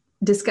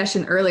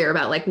discussion earlier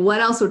about like,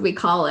 what else would we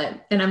call it?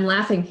 And I'm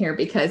laughing here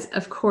because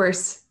of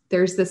course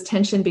there's this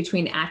tension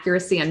between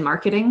accuracy and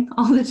marketing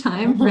all the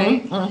time,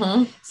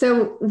 right?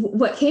 So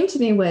what came to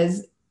me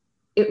was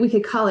we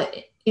could call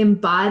it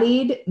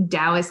embodied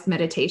Taoist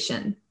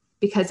meditation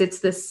because it's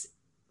this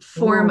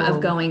form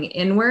of going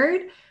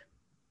inward,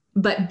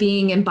 but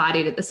being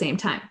embodied at the same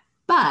time.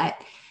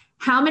 But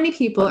how many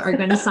people are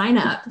going to sign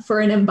up for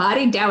an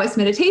embodied Taoist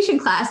meditation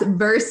class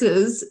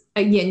versus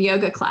a Yin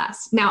yoga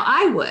class? Now,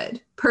 I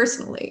would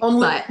personally,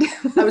 but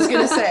I was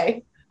going to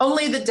say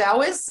only the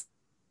Taoists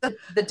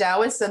the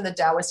Taoists and the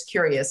Taoist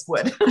curious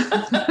would.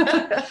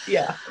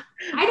 Yeah.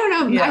 I don't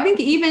know. Yeah. I think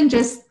even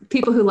just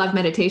people who love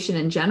meditation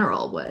in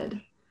general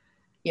would.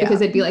 Yeah. Because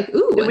they'd be like,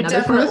 ooh, It would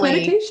another form of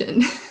definitely-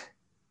 meditation.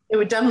 It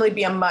would definitely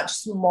be a much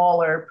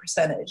smaller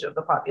percentage of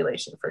the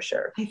population for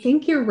sure. I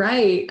think you're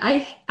right.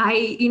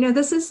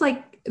 This is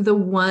like the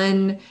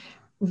one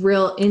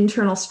real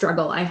internal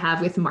struggle I have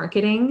with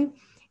marketing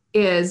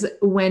is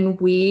when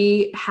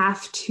we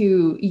have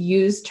to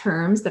use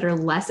terms that are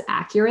less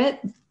accurate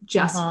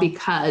just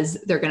because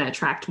they're going to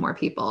attract more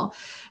people.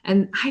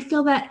 And I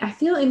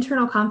feel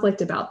internal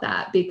conflict about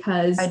that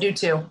because I do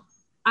too.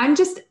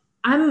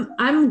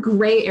 I'm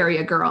gray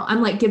area girl.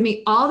 I'm like, give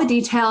me all the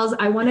details.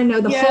 I want to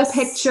know the whole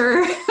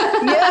picture.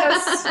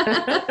 Yes.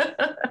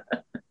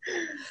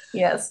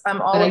 Yes. I'm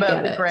all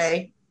about the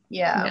gray.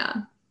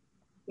 Yeah.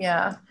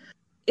 Yeah.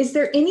 Is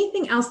there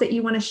anything else that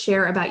you want to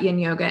share about yin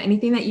yoga?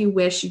 Anything that you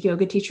wish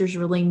yoga teachers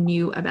really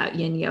knew about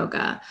yin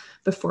yoga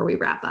before we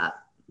wrap up?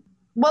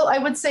 Well, I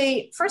would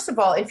say, first of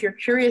all, if you're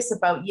curious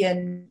about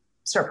yin,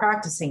 start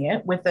practicing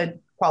it with a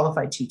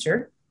qualified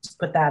teacher. Just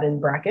put that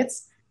in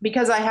brackets.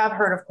 Because I have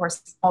heard, of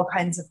course, all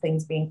kinds of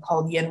things being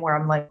called yin where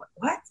I'm like,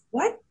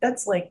 what?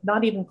 That's like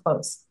not even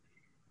close.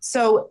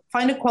 So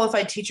find a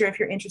qualified teacher if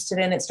you're interested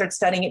in it, start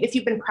studying it. If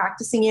you've been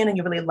practicing yin and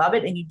you really love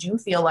it and you do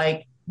feel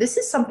like this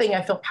is something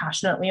I feel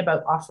passionately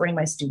about offering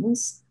my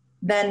students,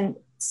 then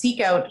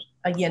seek out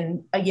a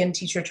yin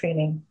teacher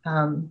training.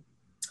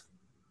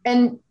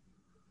 And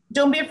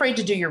don't be afraid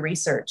to do your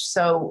research.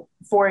 So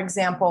for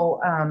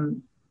example,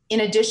 in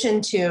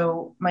addition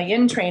to my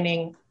yin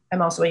training,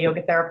 I'm also a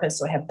yoga therapist,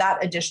 so I have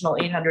that additional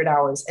 800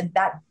 hours, and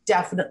that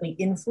definitely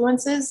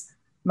influences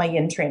my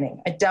yin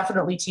training. I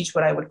definitely teach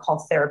what I would call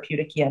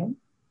therapeutic yin.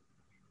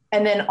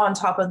 And then on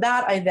top of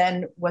that, I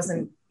then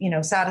wasn't,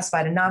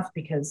 satisfied enough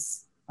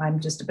because I'm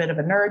just a bit of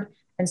a nerd.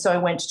 And so I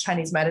went to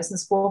Chinese medicine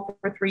school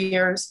for 3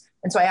 years.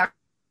 And so I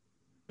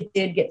actually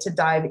did get to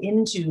dive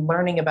into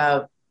learning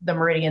about the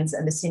meridians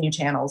and the sinew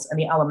channels and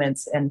the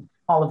elements and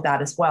all of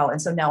that as well.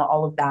 And so now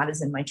all of that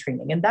is in my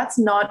training, and that's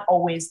not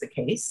always the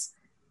case.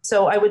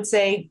 So I would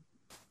say,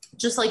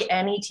 just like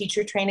any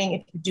teacher training,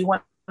 if you do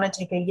want to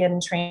take a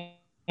yin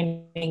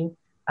training,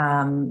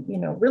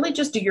 really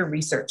just do your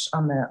research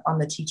on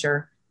the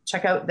teacher.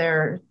 Check out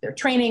their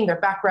training, their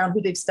background,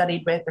 who they've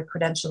studied with, their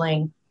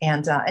credentialing,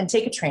 and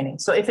take a training.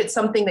 So if it's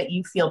something that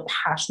you feel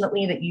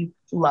passionately that you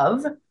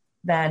love,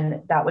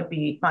 then that would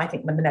be, I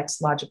think, the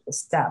next logical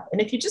step. And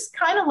if you just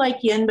kind of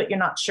like yin, but you're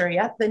not sure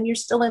yet, then you're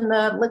still in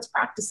the let's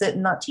practice it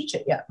and not teach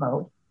it yet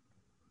mode.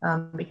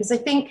 Because I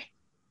think,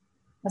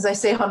 as I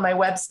say on my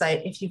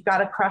website, if you've got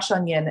a crush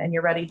on yin and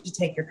you're ready to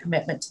take your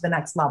commitment to the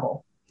next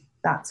level,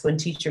 that's when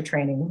teacher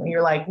training, when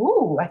you're like,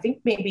 ooh, I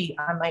think maybe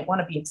I might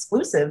want to be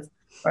exclusive,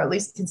 or at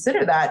least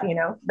consider that,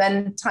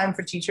 then time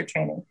for teacher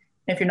training.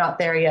 And if you're not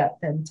there yet,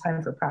 then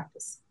time for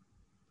practice.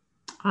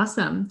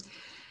 Awesome.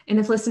 And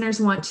if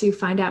listeners want to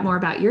find out more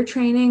about your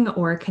training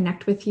or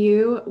connect with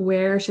you,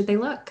 where should they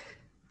look?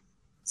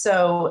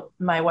 So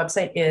my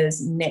website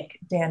is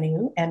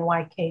nykdanu,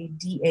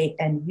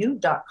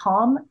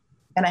 nykdanu.com.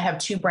 And I have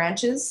 2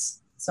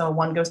 branches. So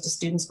one goes to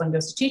students, one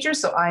goes to teachers.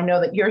 So I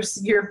know that your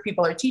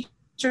people are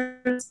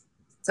teachers.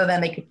 So then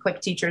they could click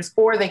teachers,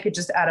 or they could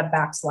just add a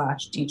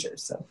 /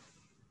 teachers. So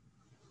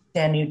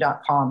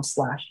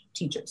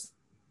danu.com/teachers.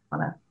 I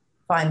want to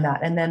find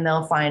that. And then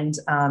they'll find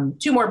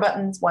 2 more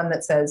buttons, one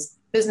that says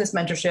business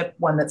mentorship,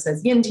 one that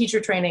says yin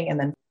teacher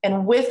training.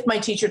 And with my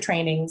teacher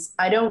trainings,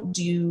 I don't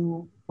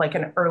do like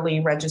an early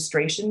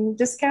registration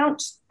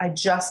discount. I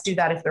just do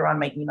that if they're on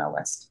my email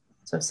list.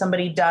 So if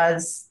somebody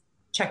does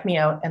check me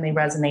out and they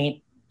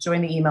resonate,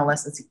 join the email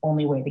list. It's the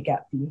only way to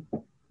get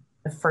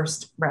the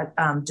first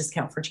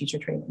discount for teacher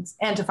trainings,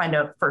 and to find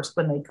out first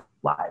when they go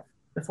live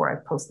before I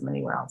post them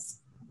anywhere else.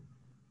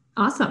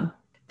 Awesome.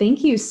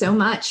 Thank you so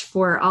much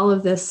for all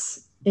of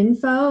this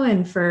info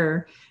and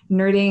for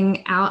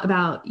nerding out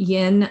about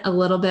yin a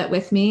little bit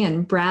with me,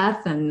 and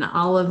breath and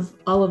all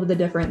of the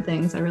different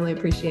things. I really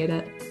appreciate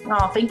it.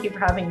 Oh, thank you for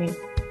having me.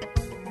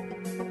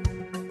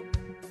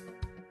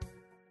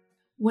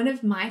 One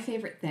of my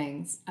favorite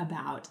things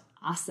about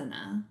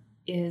asana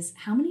is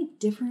how many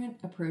different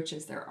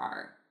approaches there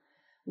are.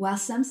 While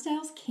some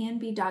styles can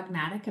be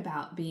dogmatic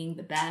about being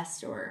the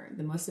best or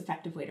the most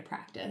effective way to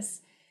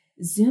practice,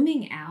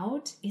 zooming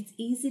out, it's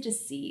easy to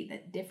see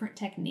that different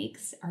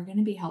techniques are going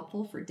to be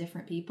helpful for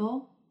different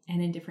people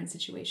and in different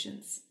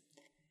situations.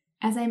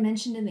 As I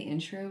mentioned in the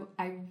intro,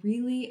 I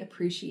really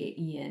appreciate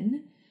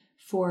yin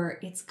for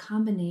its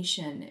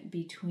combination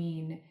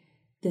between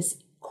this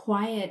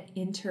quiet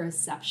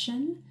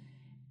interoception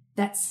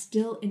that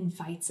still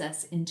invites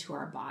us into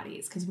our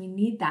bodies, because we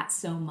need that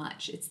so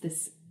much. It's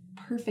this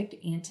perfect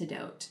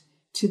antidote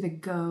to the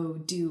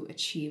go, do,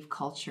 achieve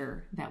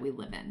culture that we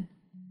live in.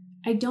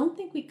 I don't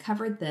think we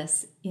covered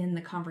this in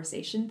the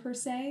conversation per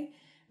se,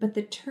 but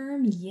the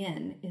term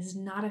yin is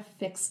not a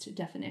fixed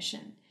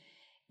definition.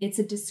 It's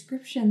a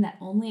description that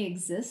only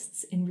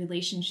exists in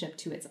relationship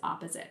to its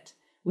opposite,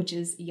 which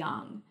is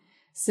yang.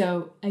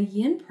 So a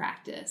yin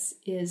practice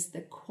is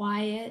the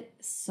quiet,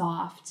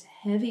 soft,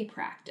 heavy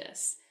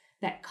practice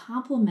that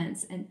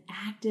complements an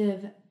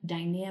active,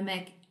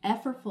 dynamic,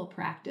 effortful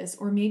practice,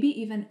 or maybe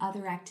even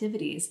other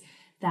activities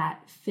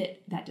that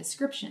fit that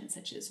description,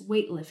 such as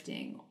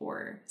weightlifting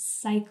or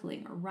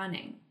cycling or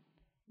running.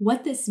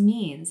 What this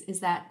means is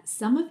that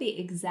some of the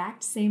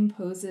exact same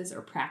poses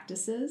or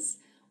practices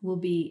will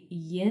be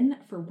yin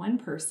for one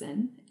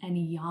person and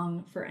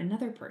yang for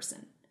another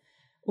person,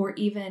 or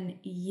even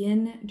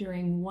yin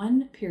during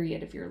one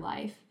period of your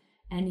life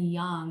and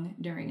yang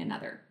during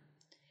another.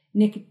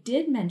 Nick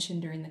did mention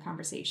during the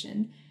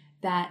conversation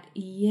that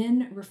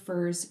yin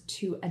refers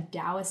to a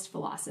Taoist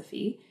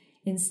philosophy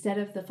instead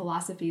of the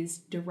philosophies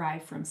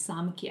derived from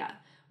Samkhya,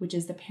 which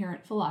is the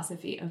parent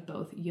philosophy of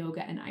both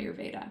yoga and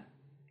Ayurveda.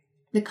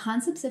 The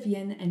concepts of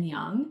yin and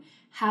yang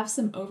have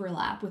some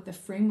overlap with the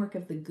framework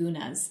of the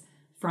gunas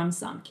from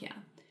Samkhya,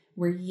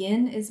 where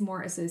yin is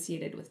more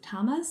associated with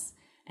tamas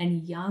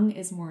and yang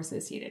is more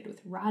associated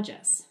with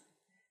rajas.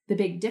 The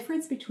big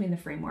difference between the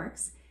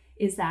frameworks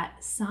is that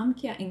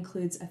Samkhya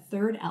includes a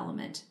third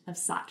element of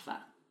sattva.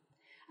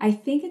 I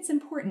think it's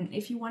important,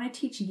 if you want to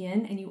teach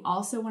yin and you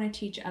also want to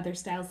teach other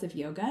styles of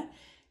yoga,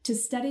 to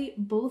study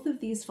both of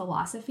these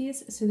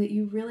philosophies so that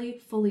you really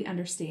fully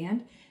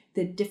understand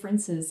the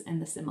differences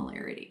and the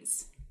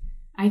similarities.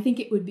 I think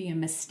it would be a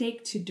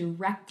mistake to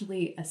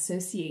directly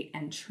associate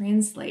and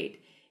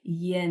translate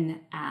yin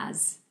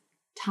as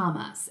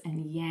tamas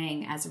and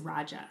yang as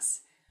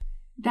rajas.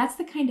 That's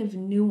the kind of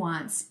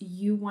nuance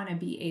you want to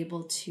be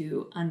able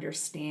to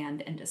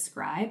understand and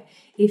describe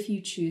if you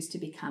choose to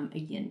become a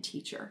yin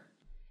teacher.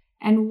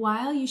 And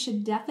while you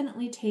should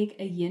definitely take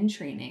a yin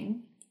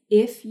training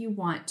if you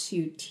want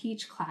to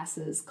teach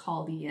classes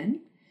called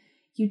yin,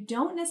 you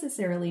don't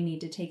necessarily need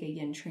to take a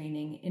yin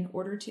training in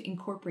order to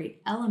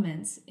incorporate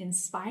elements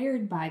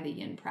inspired by the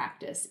yin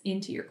practice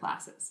into your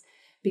classes,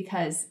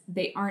 because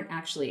they aren't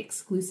actually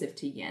exclusive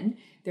to yin.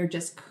 They're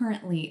just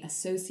currently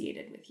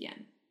associated with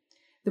yin.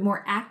 The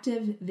more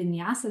active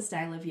vinyasa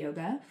style of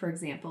yoga, for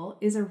example,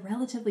 is a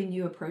relatively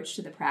new approach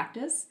to the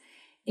practice,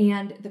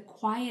 and the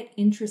quiet,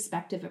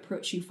 introspective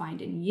approach you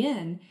find in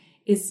yin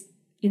is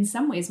in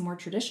some ways more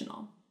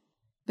traditional.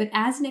 But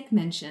as Nick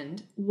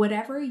mentioned,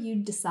 whatever you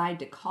decide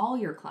to call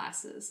your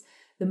classes,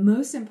 the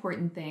most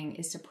important thing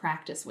is to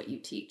practice what you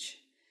teach.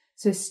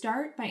 So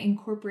start by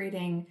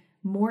incorporating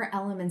more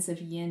elements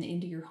of yin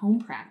into your home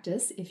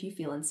practice if you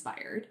feel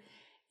inspired.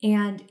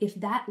 And if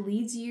that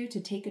leads you to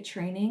take a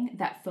training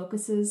that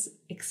focuses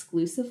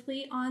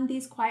exclusively on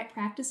these quiet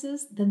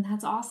practices, then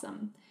that's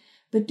awesome.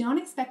 But don't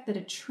expect that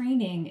a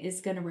training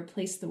is going to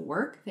replace the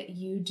work that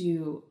you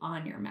do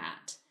on your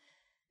mat,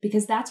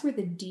 because that's where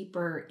the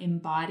deeper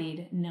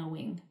embodied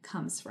knowing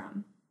comes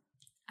from.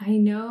 I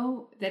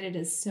know that it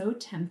is so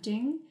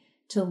tempting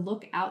to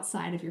look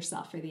outside of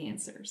yourself for the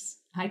answers.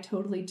 I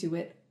totally do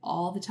it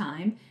all the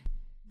time.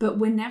 But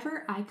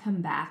whenever I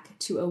come back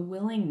to a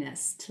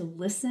willingness to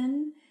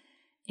listen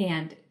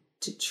and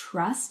to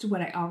trust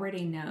what I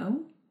already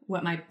know,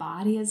 what my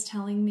body is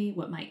telling me,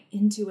 what my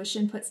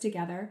intuition puts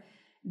together,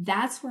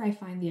 that's where I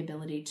find the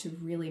ability to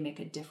really make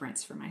a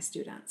difference for my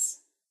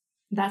students.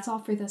 That's all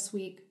for this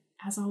week.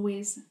 As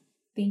always,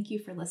 thank you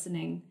for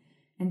listening,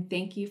 and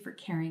thank you for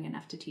caring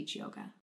enough to teach yoga.